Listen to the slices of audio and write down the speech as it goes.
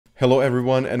Hello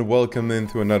everyone and welcome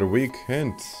into another week,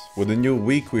 and with a new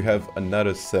week we have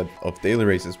another set of daily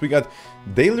races. We got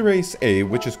daily race A,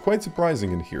 which is quite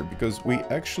surprising in here because we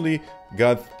actually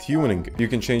got tuning. You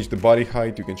can change the body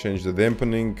height, you can change the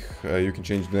dampening, you can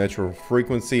change the natural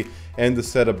frequency, and the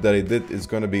setup that I did is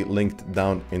going to be linked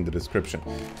down in the description.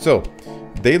 So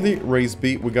daily race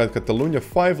B, we got Catalonia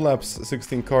 5 laps,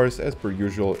 16 cars. As per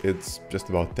usual, it's just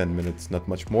about 10 minutes, not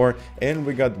much more. And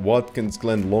we got Watkins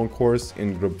Glen long course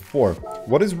in group 4.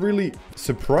 What is really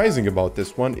surprising about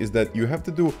this one is that you have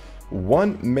to do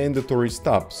one mandatory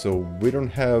stop, so we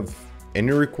don't have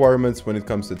any requirements when it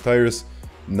comes to tires.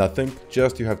 Nothing,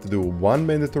 just you have to do one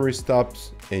mandatory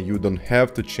stops and you don't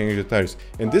have to change the tires.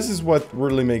 And this is what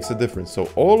really makes a difference. So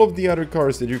all of the other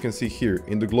cars that you can see here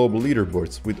in the global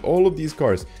leaderboards, with all of these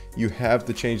cars you have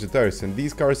to change the tires, and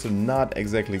these cars are not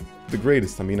exactly the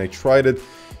greatest. I mean, I tried it,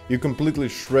 you completely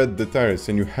shred the tires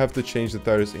and you have to change the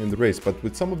tires in the race. But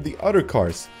with some of the other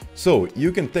cars, so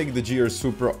you can take the GR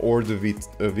Supra or the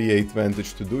V8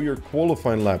 Vantage to do your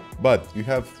qualifying lap, but you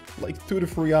have like 2 to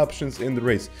 3 options in the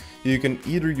race. You can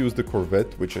either use the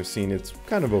Corvette, which I've seen it's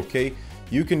kind of okay,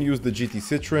 you can use the GT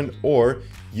Citroen, or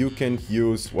you can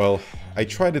use, well, I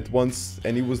tried it once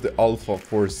and it was the Alpha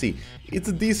 4C. It's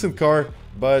a decent car,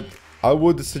 but I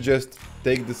would suggest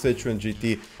take the Citroen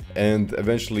GT, and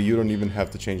eventually you don't even have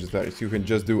to change the tires. You can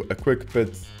just do a quick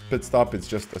pit stop. It's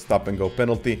just a stop and go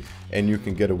penalty and you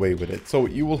can get away with it. So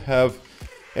you will have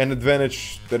an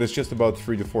advantage that is just about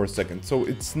 3 to 4 seconds. So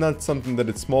it's not something that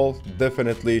it's small.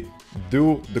 Definitely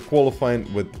do the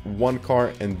qualifying with one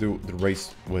car and do the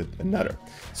race with another.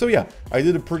 So yeah, I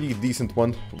did a pretty decent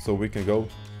one, so we can go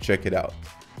check it out.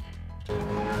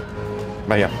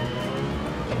 But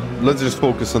yeah, let's just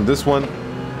focus on this one.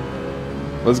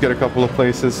 Let's get a couple of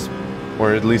places,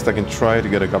 or at least I can try to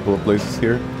get a couple of places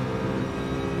here.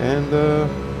 And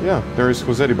yeah, there is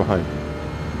Josetti behind.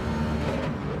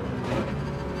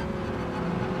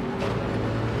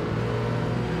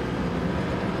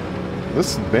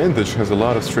 This Vantage has a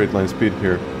lot of straight line speed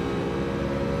here.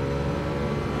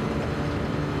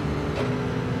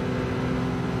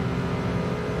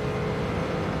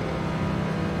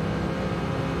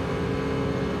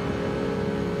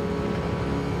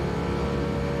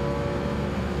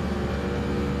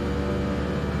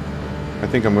 I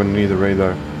think I'm going to need a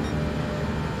radar.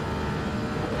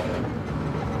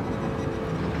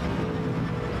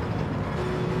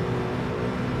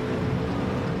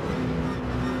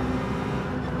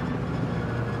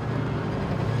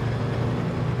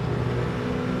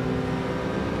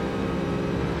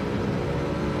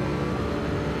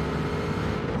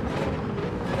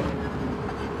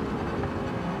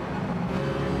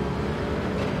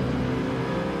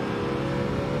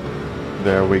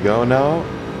 There we go now.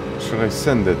 Should I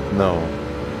send it? No.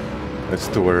 It's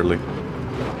too early.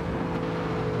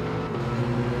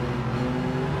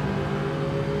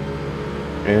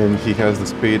 And he has the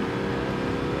speed.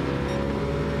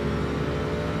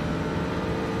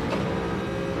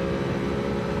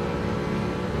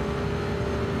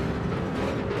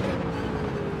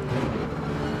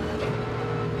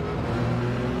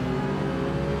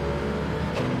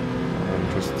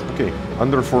 Okay,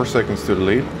 under 4 seconds to the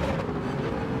lead.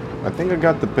 I think I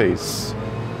got the pace,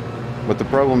 but the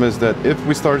problem is that if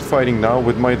we start fighting now,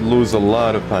 we might lose a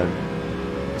lot of time.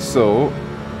 So,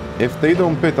 if they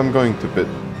don't pit, I'm going to pit.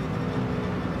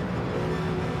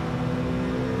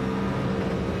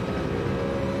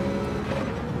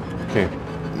 Okay,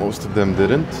 most of them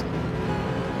didn't.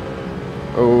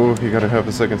 Oh, you gotta have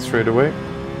a second straight away.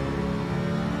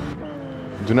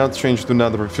 Do not change, do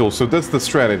not refuel. So that's the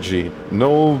strategy.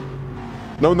 No,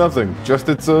 nothing. Just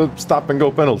it's a stop and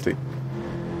go penalty.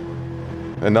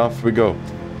 And off we go.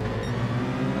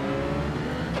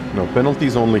 No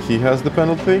penalties, only he has the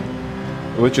penalty,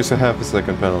 which is a half a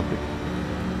second penalty.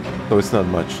 So it's not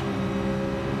much.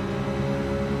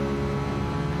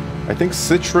 I think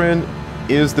Citroen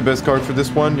is the best car for this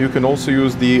one. You can also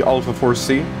use the Alpha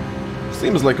 4C.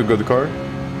 Seems like a good car.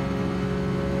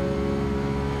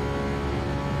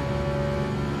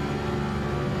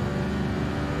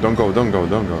 Don't go, don't go,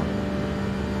 don't go.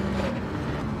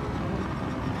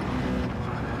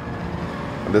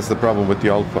 And that's the problem with the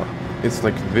Alpha. It's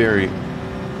like very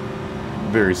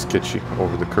sketchy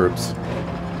over the curbs.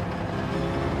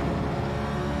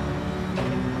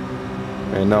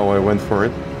 And now I went for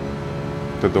it.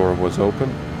 The door was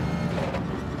open.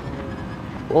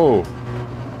 Oh.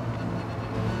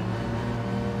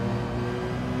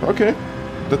 Okay.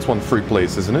 That's one free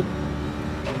place, isn't it?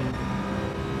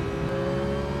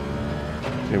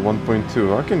 Okay,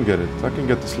 1.2. I can get it. I can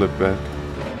get the slip back.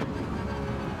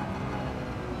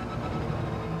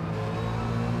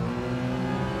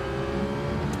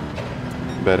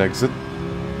 Bad exit.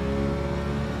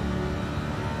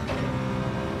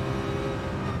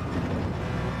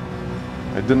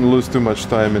 I didn't lose too much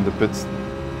time in the pits.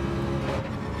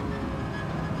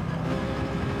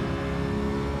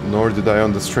 Nor did I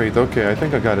on the straight. Okay, I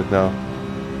think I got it now.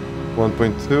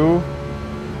 1.2.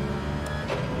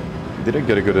 Did I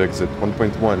get a good exit?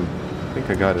 1.1. I think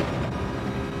I got it.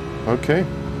 Okay.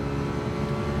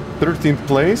 13th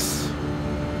place.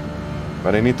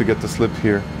 But I need to get the slip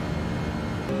here.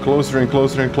 Closer and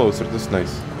closer and closer. This is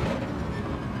nice.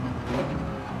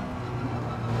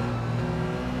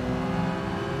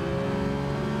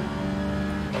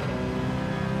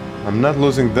 I'm not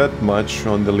losing that much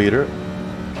on the leader.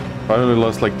 I only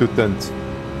lost like 2/10.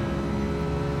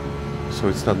 So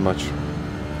it's not much.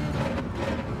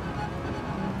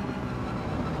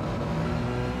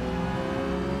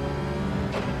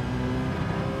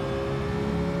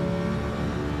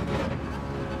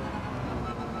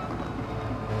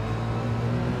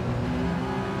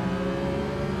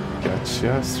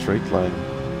 Gotcha, straight line.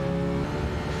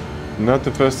 Not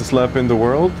the fastest lap in the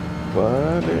world,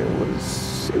 but it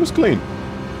was clean.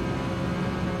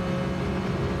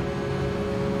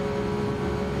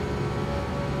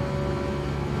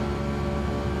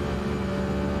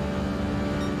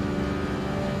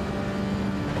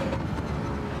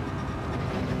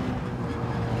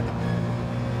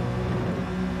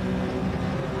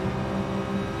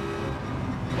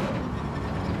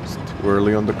 It's too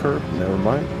early on the curb, never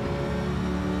mind.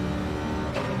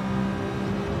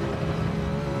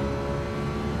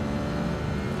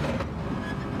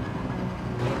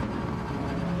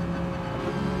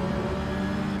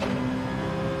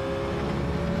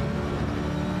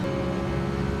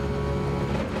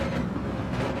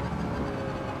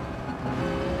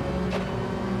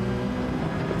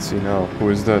 See now, who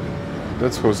is that?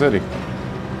 That's Josetti.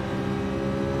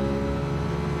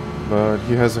 But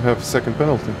he has a half-second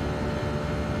penalty.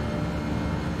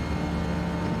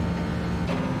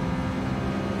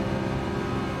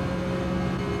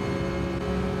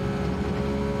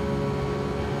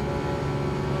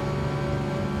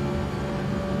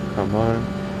 Come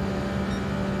on.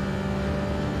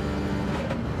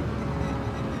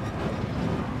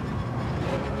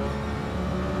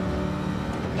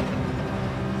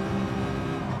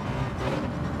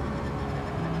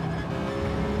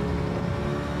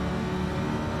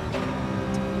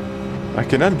 I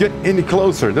cannot get any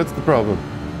closer, that's the problem.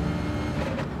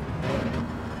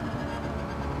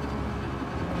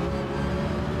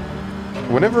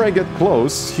 Whenever I get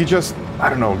close, he just, I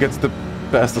don't know, gets the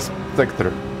fastest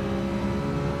sector.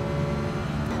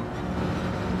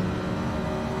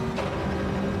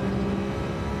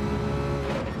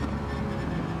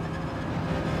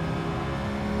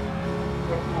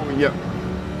 Oh, yeah.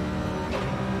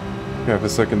 Half a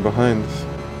second behind.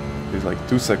 He's like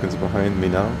 2 seconds behind me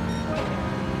now.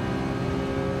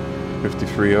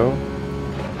 53.0.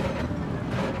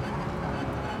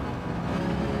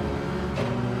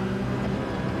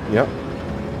 Yep.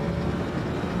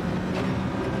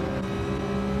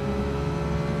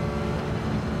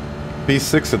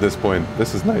 P6 at this point.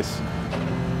 This is nice.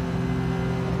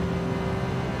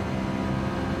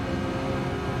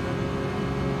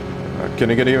 Can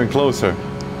I get even closer?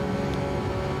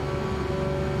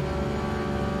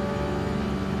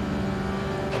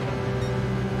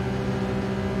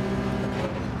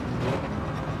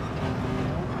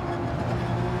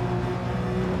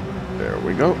 There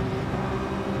we go.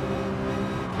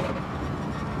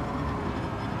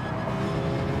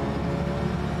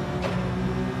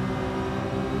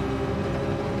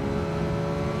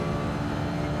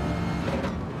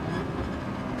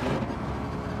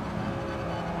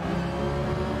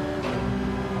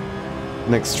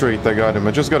 Next straight, I got him.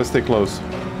 I just gotta stay close.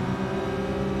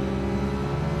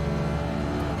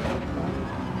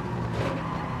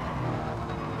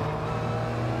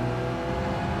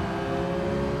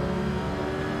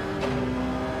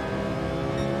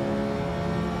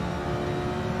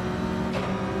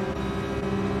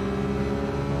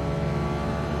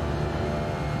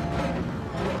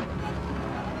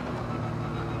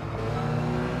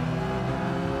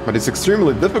 But it's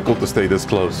extremely difficult to stay this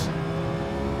close.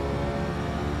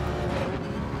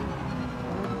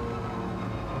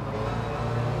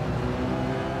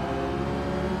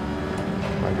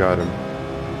 I got him.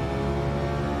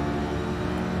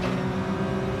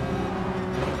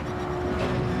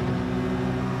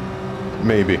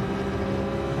 Maybe.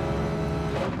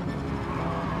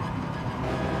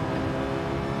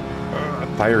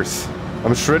 Tires.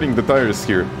 I'm shredding the tires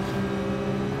here.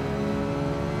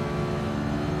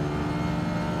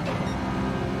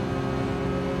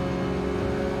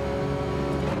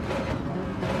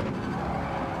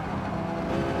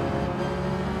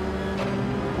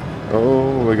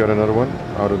 we got another one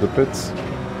out of the pits.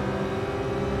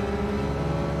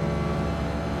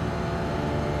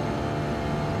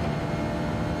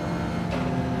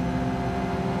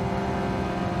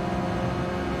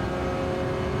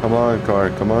 Come on, car,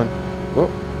 come on.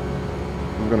 Oh,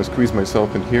 I'm gonna squeeze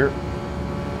myself in here.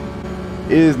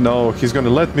 No, he's gonna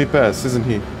let me pass, isn't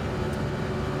he?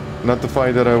 Not the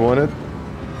fight that I wanted.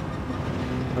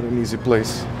 Not an easy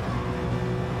place.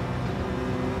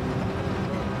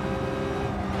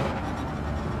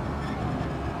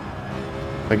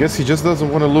 I guess he just doesn't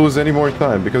want to lose any more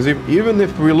time, because even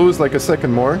if we lose like a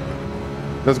second more,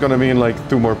 that's gonna mean like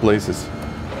 2 more places.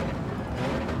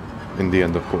 In the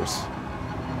end, of course.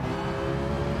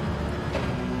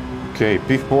 Okay,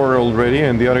 P4 already,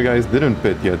 and the other guys didn't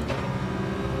pit yet.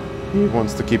 He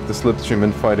wants to keep the slipstream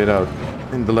and fight it out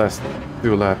in the last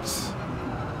 2 laps.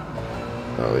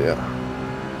 Oh yeah.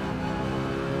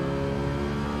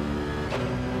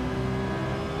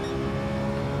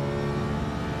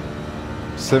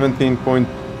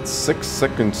 .6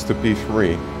 seconds to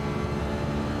P3.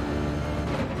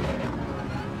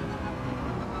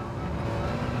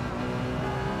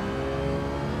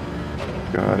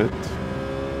 Got it.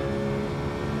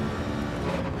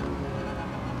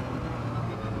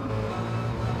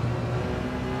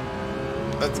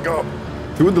 Let's go.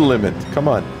 To the limit. Come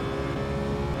on.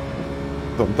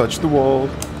 Don't touch the wall.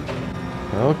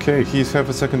 Okay, he's half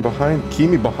a second behind.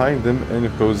 Kimi behind him, and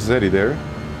it goes Zeddy there.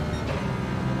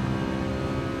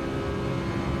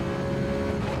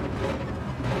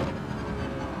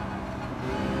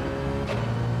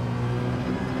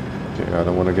 Okay, I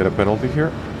don't want to get a penalty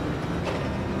here.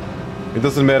 It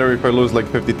doesn't matter if I lose like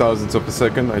 50 thousandths of a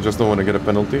second, I just don't want to get a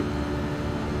penalty.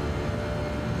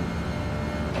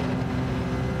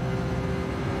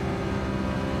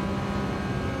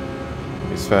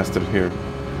 He's faster here.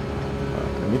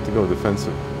 I need to go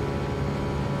defensive.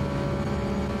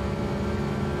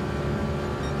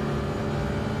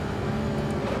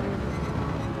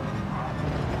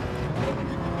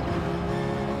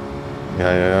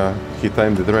 Yeah, he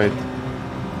timed it right.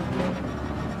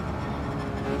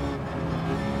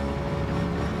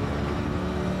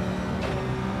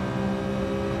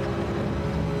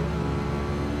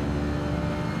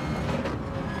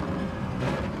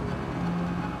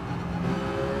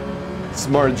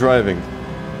 Smart driving.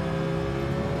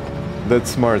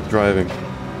 That's smart driving.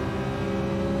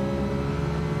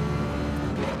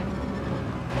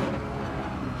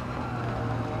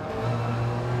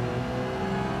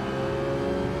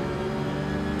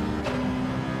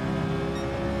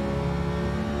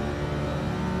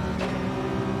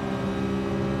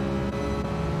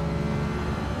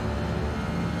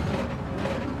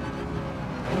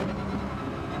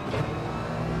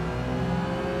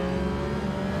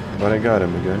 But I got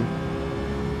him again.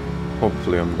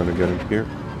 Hopefully I'm gonna get him here.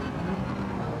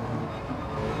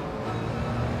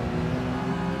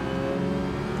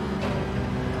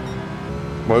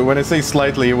 Well, when I say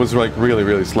slightly, it was like really,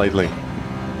 really slightly.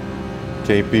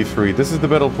 Okay, P3. This is the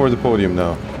battle for the podium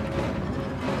now.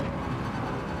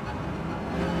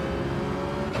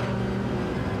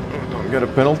 Don't get a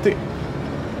penalty.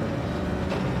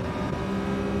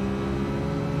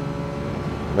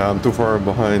 Nah, I'm too far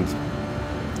behind.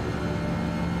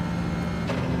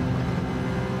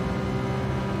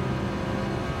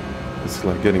 It's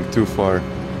like getting too far.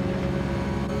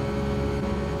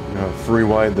 Yeah, 3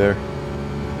 wide there.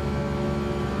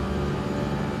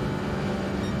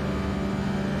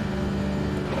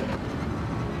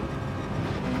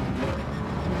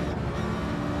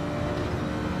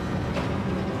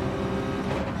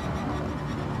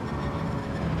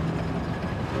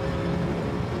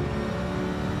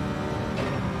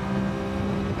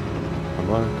 Come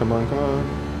on, come on, come on.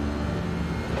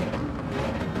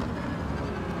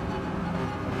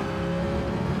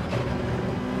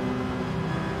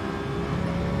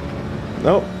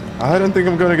 No, I don't think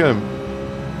I'm gonna get him.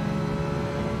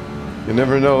 You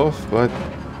never know, but...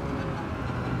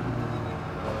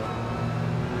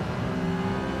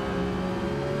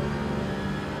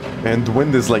 And the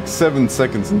wind is like 7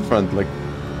 seconds in front, like...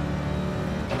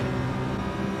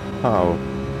 How?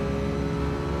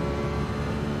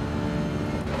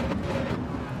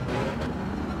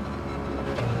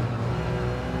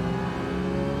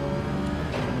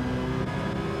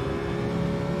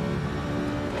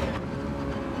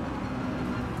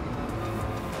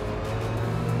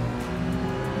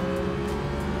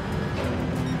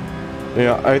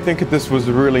 Yeah, I think this was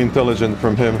really intelligent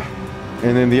from him.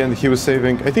 And in the end, he was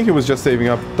saving... I think he was just saving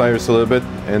up tires a little bit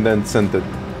and then sent it.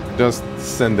 Just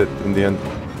send it in the end.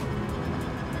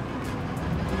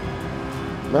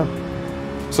 No.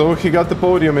 So he got the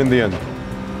podium in the end.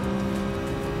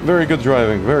 Very good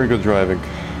driving, very good driving.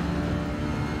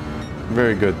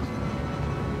 Very good.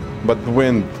 But the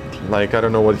wind, like, I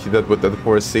don't know what he did with the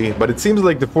 4C, but it seems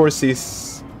like the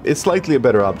 4C is slightly a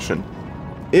better option.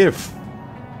 If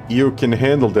you can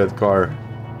handle that car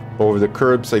over the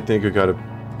curbs, I think you got a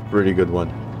pretty good one.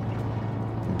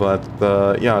 But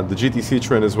yeah, the GT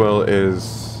Citroen as well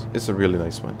is a really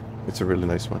nice one. It's a really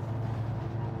nice one.